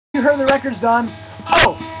You heard the record's done.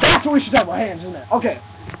 Oh, that's what we should talk about. Hands, isn't it? Okay.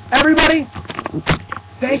 Everybody,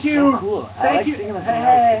 thank you. So cool. Thank you.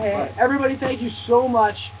 Hey. Everybody, thank you so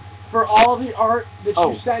much for all the art that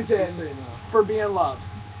you sent in for Be in Love.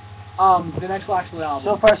 The next Locksley album.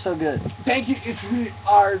 So far, so good. Thank you.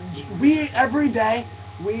 We every day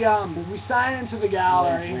we sign into the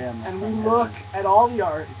gallery and we look at all the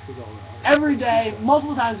art every day,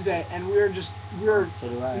 multiple times a day, and we're enjoying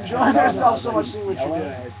ourselves so much seeing what you're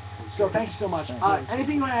doing. So thank you so much.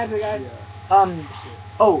 Anything you want to add to the guys?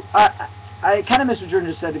 I kind of missed what Jordan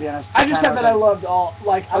just said, to be honest. I just said that I loved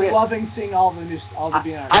I'm loving seeing all the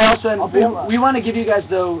being art. I also, we want to give you guys,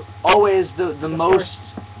 though, always the most,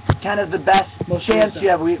 kind of the best chance you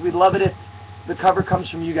have. We'd love it if the cover comes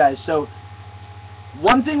from you guys. So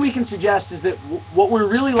one thing we can suggest is that what we're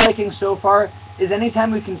really liking so far is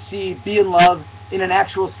anytime we can see Be in Love in an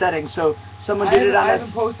actual setting. So someone did it on I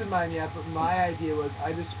haven't posted mine yet, but my idea was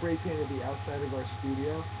I just spray painted the outside of our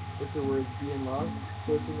studio with the words Be in Love,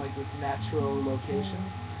 so it's in like this natural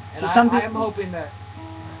location. And I'm hoping that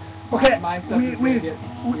my stuff is going to get,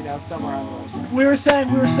 somewhere on the list. We were saying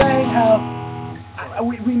how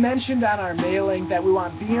we mentioned on our mailing that we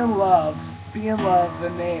want Be in Love,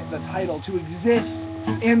 the title, to exist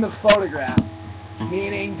in the photograph,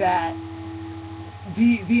 meaning that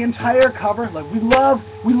the entire cover, like we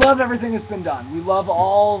love everything that's been done. We love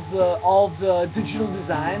all the digital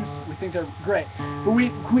designs. We think they're great. But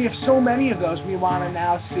we have so many of those. We want to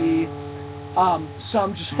now see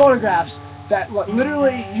some just photographs that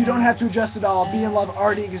literally you don't have to adjust at all. Be in Love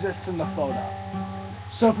already exists in the photo.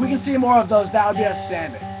 So if we can see more of those, that would be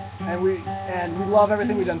outstanding. And we love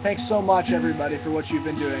everything we've done. Thanks so much, everybody, for what you've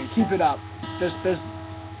been doing. Keep it up. There's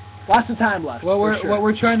lots of time left. What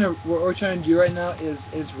we're trying to do right now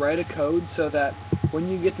is write a code so that when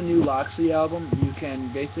you get the new Locksley album, you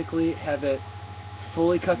can basically have it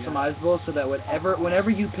fully customizable, so that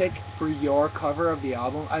whenever you pick for your cover of the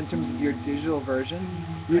album, in terms of your digital version,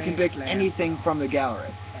 you can pick anything from the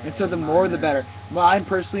gallery. And so the more the better. Mine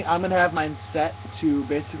personally, I'm gonna have mine set to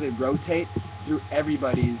basically rotate through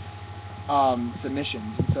everybody's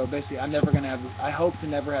submissions. And so basically, I'm never gonna have. I hope to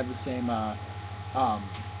never have the same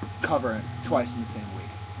cover twice in the same week.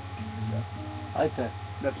 So, I like that.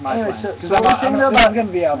 That's my plan. So this is going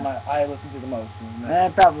to be the album I listen to the most.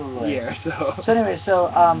 Probably. Year, so anyway, so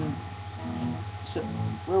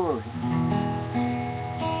where were we?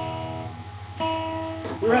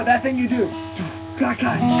 We were at that thing you do.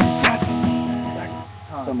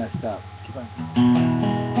 So messed up. Keep on.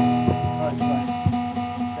 Alright, keep on.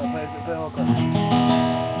 Play a whole clip.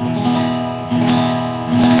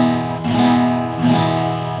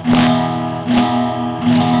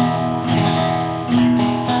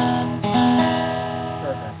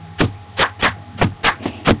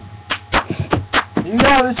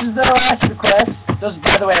 This is the last request.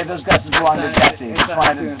 By the way, those glasses belong to Jesse. Just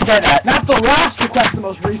wanted to say that. Not the last request, the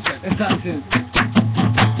most recent. It's not soon.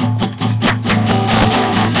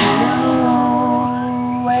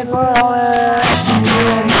 Wait for all this.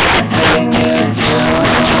 Nothing you do.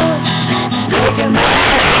 Breaking my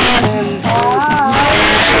heart in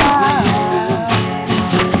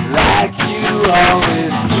like you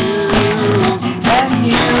always do. And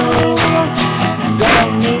you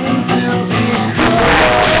don't need to be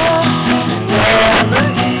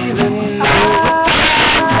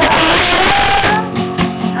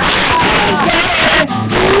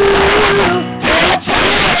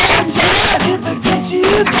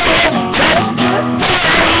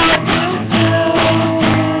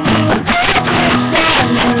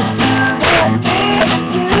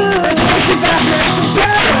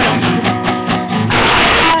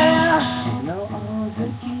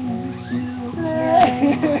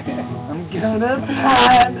gonna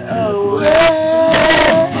find a way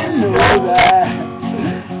to know that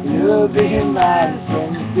you'll be my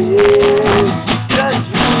friend. Just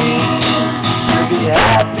me to be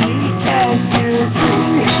happy, can't you see?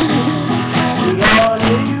 You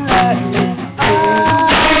only let me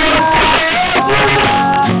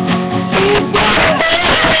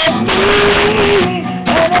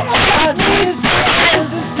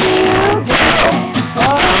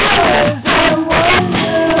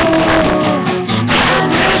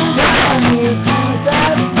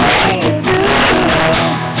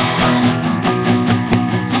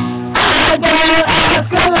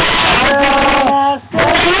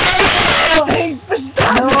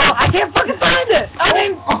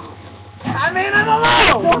I mean, I'm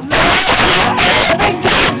alone!